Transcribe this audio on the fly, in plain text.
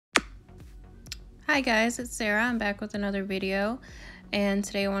Hi guys, it's Sarah. I'm back with another video, and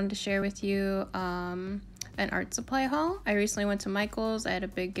today I wanted to share with you an art supply haul. I recently went to Michael's. I had a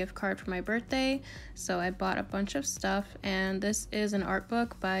big gift card for my birthday, so I bought a bunch of stuff, and this is an art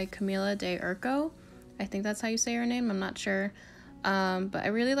book by Camila de Urco. I think that's how you say her name, I'm not sure. But I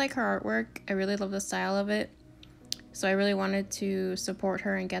really like her artwork. I really love the style of it. So I really wanted to support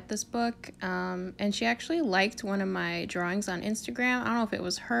her and get this book. And she actually liked one of my drawings on Instagram. I don't know if it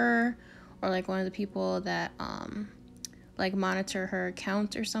was her or like one of the people that like monitor her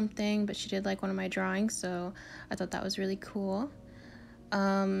account or something, but she did like one of my drawings, so I thought that was really cool.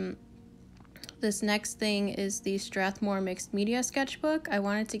 This next thing is the Strathmore Mixed Media Sketchbook. I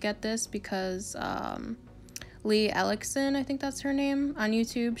wanted to get this because Lee Ellickson, I think that's her name, on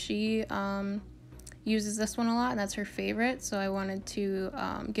YouTube, she uses this one a lot and that's her favorite, so I wanted to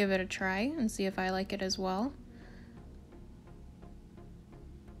give it a try and see if I like it as well.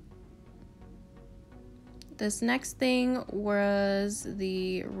 This next thing was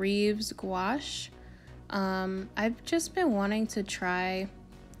the Reeves gouache. I've just been wanting to try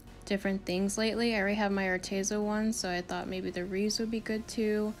different things lately. I already have my Arteza one, so I thought maybe the Reeves would be good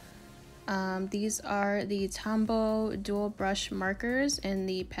too. These are the Tombow dual brush markers in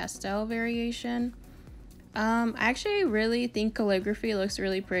the pastel variation. I actually really think calligraphy looks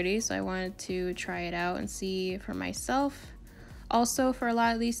really pretty, so I wanted to try it out and see for myself. Also, for a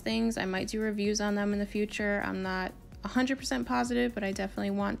lot of these things, I might do reviews on them in the future. I'm not 100% positive, but I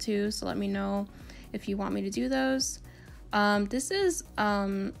definitely want to, so let me know if you want me to do those. This is,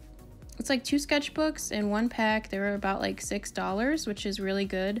 it's like 2 sketchbooks in one pack. They were about like $6, which is really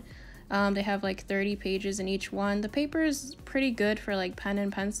good. They have like 30 pages in each one. The paper is pretty good for like pen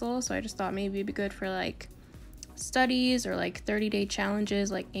and pencil, so I just thought maybe it'd be good for like studies or like 30-day challenges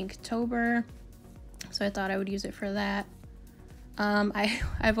like Inktober. So I thought I would use it for that.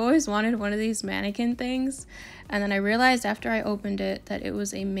 I've always wanted one of these mannequin things, and then I realized after I opened it that it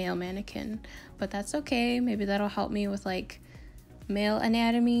was a male mannequin, but that's okay. Maybe that'll help me with like male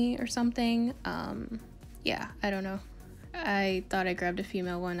anatomy or something. Yeah, I don't know. I thought I grabbed a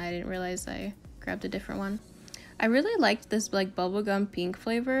female one. I didn't realize I grabbed a different one. I really liked this like bubblegum pink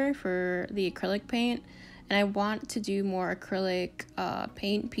flavor for the acrylic paint, and I want to do more acrylic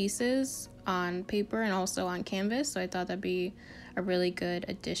paint pieces on paper and also on canvas, so I thought that'd be a really good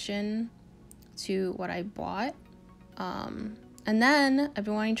addition to what I bought. And then I've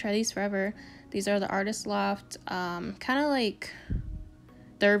been wanting to try these forever. These are the Artist Loft, kind of like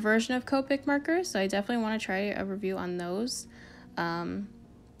their version of Copic markers, so I definitely want to try a review on those.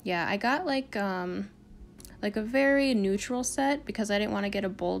 Yeah, I got like a very neutral set because I didn't want to get a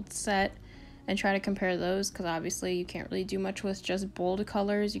bold set and try to compare those, because obviously you can't really do much with just bold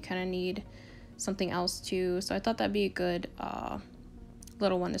colors. You kind of need something else too, so I thought that'd be a good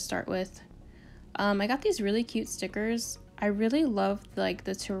little one to start with. I got these really cute stickers. I really love like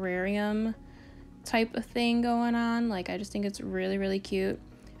the terrarium type of thing going on. Like, I just think it's really cute,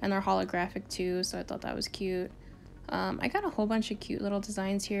 and they're holographic too, so I thought that was cute. I got a whole bunch of cute little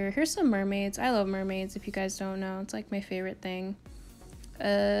designs here. Here's some mermaids. I love mermaids, if you guys don't know. It's like my favorite thing.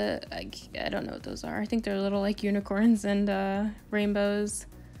 I don't know what those are. I think they're little like unicorns and rainbows.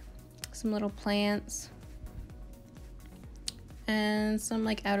 Some little plants. And some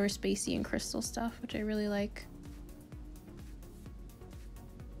like outer spacey and crystal stuff, which I really like.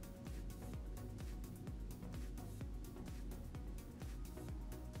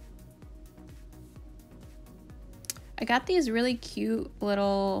 I got these really cute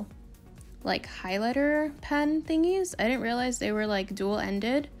little like highlighter pen thingies. I didn't realize they were like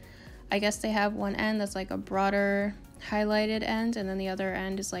dual-ended. I guess they have one end that's like a broader highlighted end, and then the other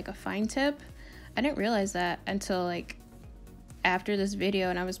end is like a fine tip. I didn't realize that until like after this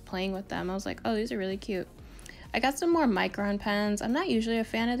video and I was playing with them. I was like, oh, these are really cute. I got some more micron pens. I'm not usually a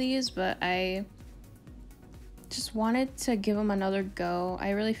fan of these, but I just wanted to give them another go.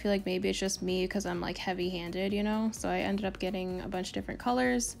 I really feel like maybe it's just me because I'm like heavy-handed, you know? So I ended up getting a bunch of different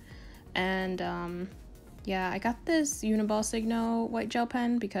colors. And yeah, I got this Uniball Signo white gel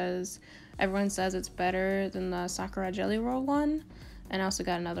pen because everyone says it's better than the Sakura Jelly Roll one. And I also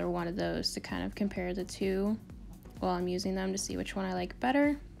got another one of those to kind of compare the two while I'm using them to see which one I like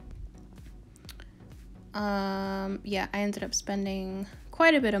better. Yeah, I ended up spending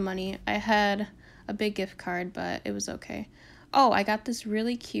quite a bit of money. I had a big gift card, but it was okay. Oh, I got this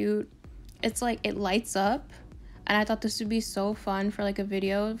really cute, it's like it lights up, and I thought this would be so fun for like a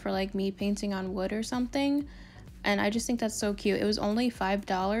video for like me painting on wood or something, and I just think that's so cute. It was only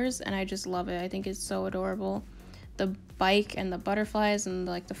 $5 and I just love it. I think it's so adorable. The bike and the butterflies and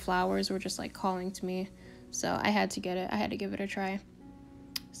like the flowers were just like calling to me, so I had to get it. I had to give it a try.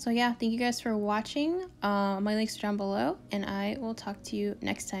 So yeah, thank you guys for watching. My links are down below, and I will talk to you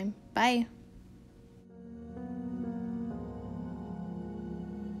next time. Bye!